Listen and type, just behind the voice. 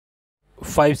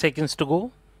5 seconds to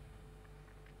go.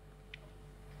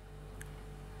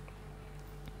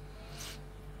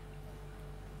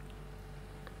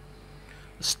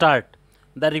 Start.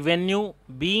 The revenue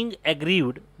being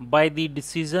aggrieved by the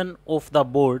decision of the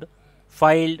board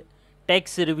filed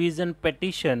tax revision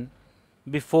petition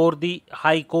before the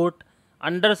High Court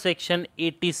under section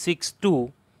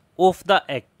 86(2) of the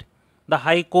Act. The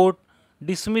High Court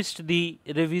dismissed the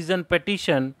revision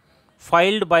petition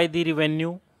filed by the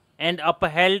revenue and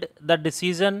upheld the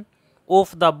decision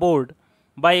of the board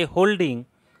by holding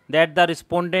that the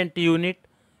respondent unit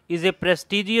is a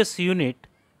prestigious unit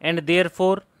and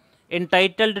therefore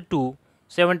entitled to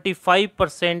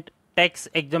 75% tax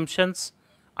exemptions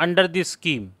under the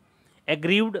scheme.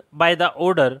 Aggrieved by the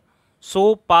order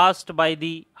so passed by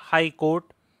the High Court,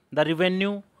 the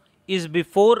revenue is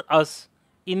before us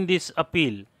in this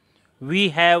appeal. We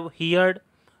have heard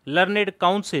learned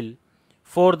counsel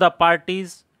for the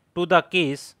parties to the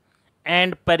case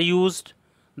and perused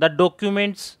the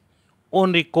documents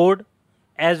on record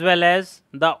as well as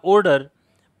the order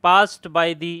passed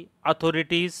by the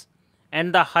authorities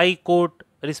and the High Court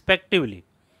respectively.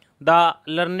 The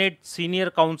learned senior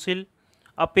counsel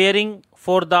appearing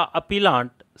for the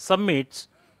appellant submits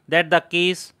that the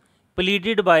case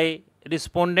pleaded by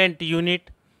respondent unit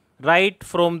right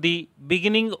from the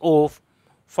beginning of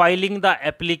filing the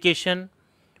application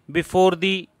before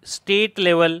the state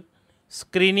level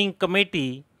screening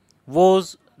committee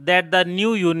was that the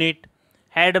new unit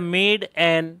had made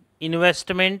an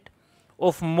investment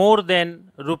of more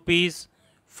than rupees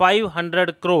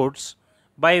 500 crores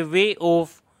by way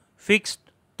of fixed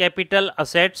capital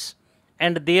assets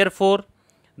and therefore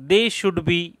they should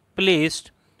be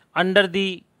placed under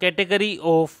the category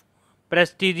of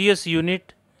prestigious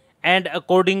unit and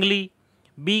accordingly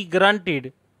be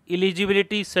granted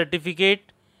eligibility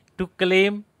certificate to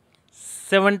claim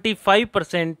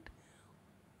 75%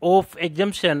 of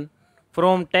exemption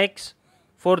from tax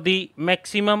for the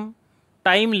maximum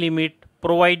time limit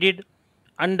provided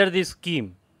under the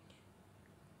scheme.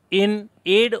 In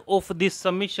aid of this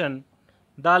submission,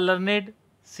 the learned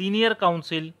senior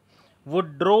counsel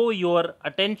would draw your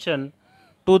attention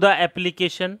to the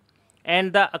application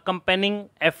and the accompanying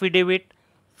affidavit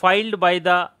filed by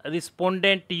the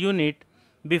respondent unit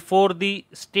before the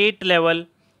state level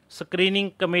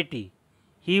screening committee.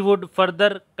 He would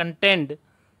further contend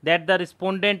that the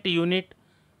respondent unit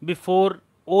before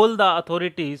all the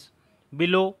authorities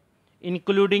below,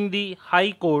 including the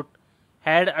High Court,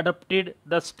 had adopted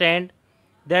the stand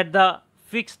that the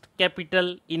fixed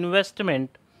capital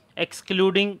investment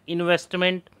excluding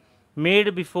investment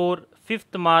made before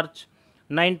 5th March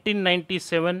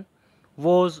 1997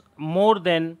 was more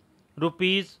than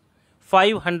rupees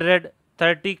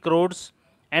 530 crores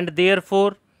and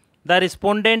therefore the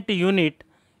respondent unit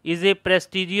is a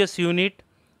prestigious unit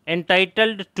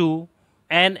entitled to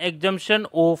an exemption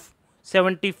of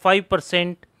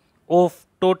 75% of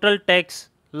total tax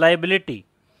liability.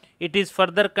 It is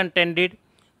further contended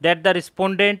that the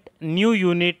respondent new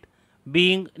unit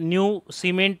being new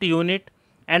cement unit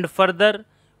and further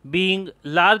being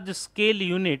large scale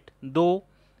unit though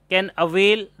can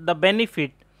avail the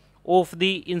benefit of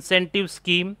the incentive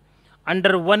scheme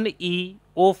under 1E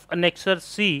of Annexure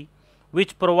C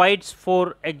which provides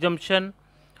for exemption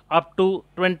up to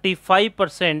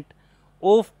 25%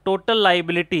 of total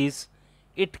liabilities.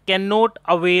 It cannot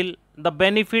avail the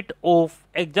benefit of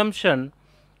exemption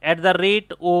at the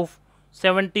rate of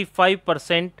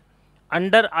 75%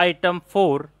 under item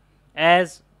 4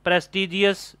 as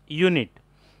prestigious unit.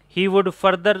 He would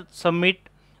further submit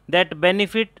that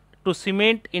benefit to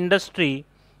cement industry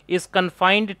is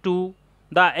confined to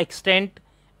the extent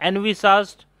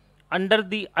envisaged under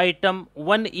the item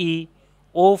 1E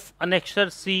of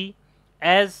Annexure C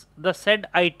as the said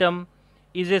item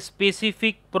is a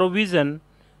specific provision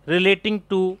relating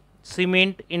to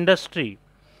cement industry.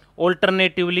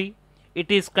 Alternatively, it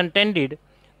is contended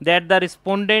that the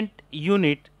respondent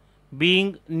unit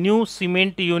being new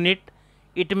cement unit,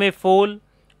 it may fall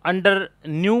under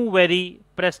new very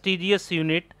prestigious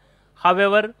unit.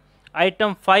 However,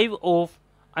 item 5 of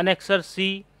Annexure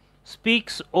C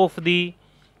speaks of the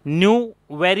new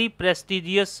very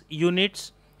prestigious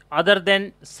units other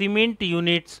than cement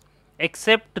units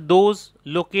except those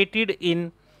located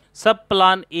in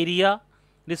subplan area.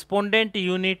 Respondent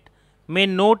unit may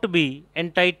not be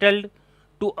entitled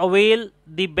to avail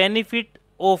the benefit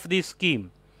of the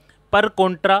scheme. Per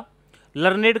contra,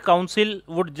 learned counsel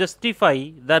would justify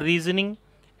the reasoning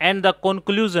and the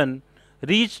conclusion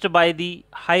reached by the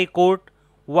High Court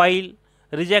while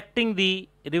rejecting the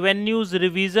revenues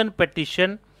revision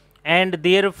petition and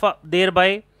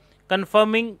thereby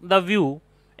confirming the view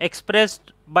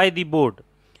expressed by the board.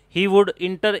 He would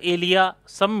inter alia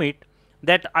submit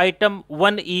that item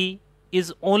 1E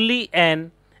is only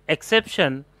an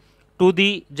exception to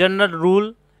the general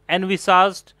rule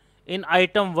envisaged in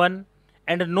item 1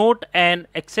 and note an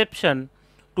exception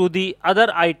to the other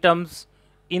items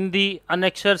in the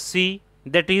annexure C,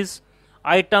 that is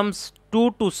items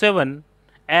 2 to 7,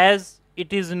 as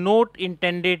it is not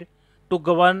intended to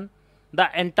govern the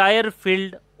entire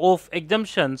field of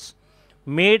exemptions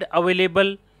made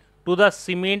available to the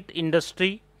cement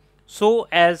industry so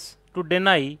as to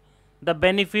deny the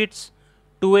benefits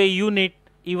to a unit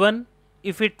even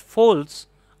if it falls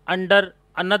under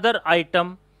another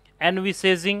item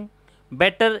envisaging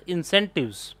better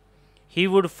incentives. He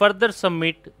would further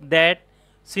submit that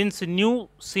since new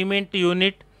cement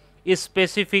unit is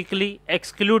specifically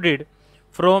excluded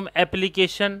from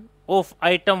application of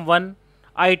item 1,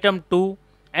 item 2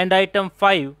 and item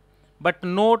 5 but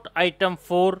not item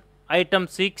 4, item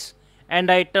 6 and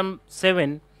item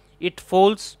 7, it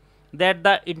follows that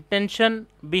the intention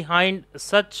behind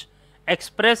such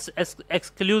express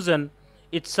exclusion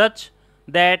is such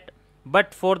that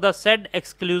but for the said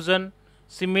exclusion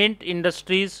cement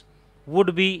industries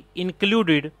would be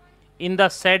included in the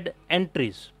said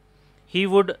entries. He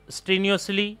would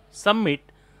strenuously submit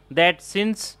that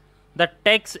since the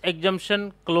tax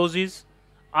exemption clauses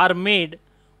are made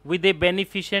with a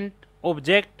beneficent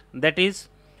object, that is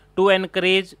to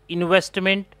encourage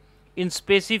investment in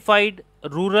specified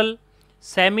rural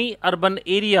semi-urban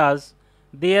areas,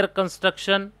 their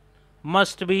construction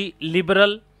must be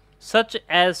liberal such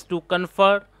as to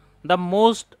confer the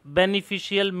most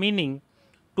beneficial meaning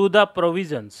to the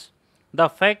provisions. The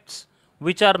facts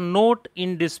which are not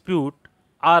in dispute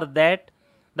are that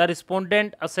the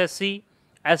respondent assessee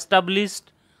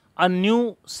established a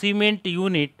new cement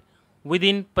unit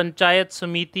within Panchayat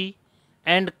Samiti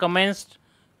and commenced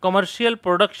commercial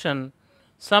production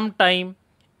sometime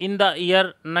in the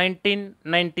year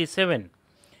 1997.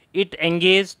 It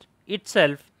engaged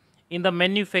itself in the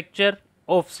manufacture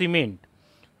of cement.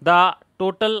 The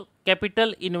total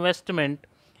capital investment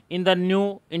in the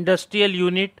new industrial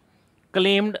unit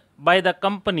claimed by the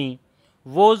company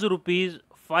was rupees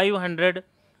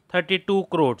 532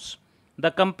 crores.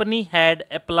 The company had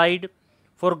applied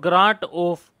for grant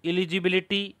of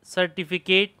eligibility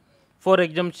certificate for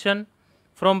exemption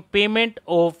from payment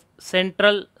of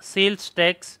central sales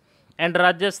tax and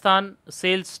Rajasthan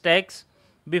sales tax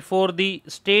before the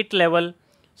state level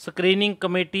screening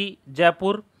committee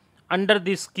Jaipur under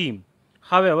this scheme.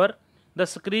 However, the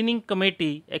screening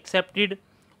committee accepted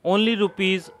only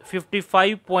rupees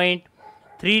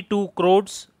 55.32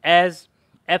 crores as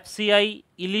FCI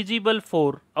eligible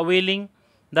for availing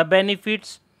the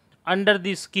benefits under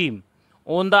the scheme.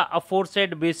 On the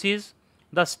aforesaid basis,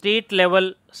 the state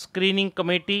level screening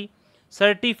committee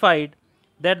certified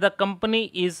that the company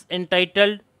is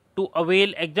entitled to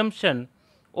avail exemption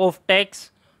of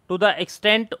tax to the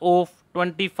extent of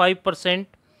 25%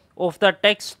 of the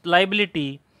tax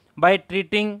liability by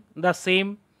treating the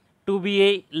same to be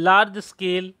a large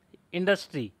scale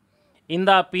industry. In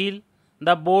the appeal,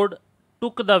 the board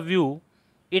took the view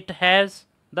it has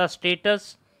the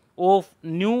status of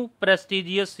new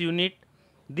prestigious unit.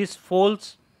 This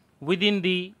falls within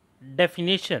the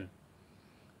definition.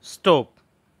 Stop.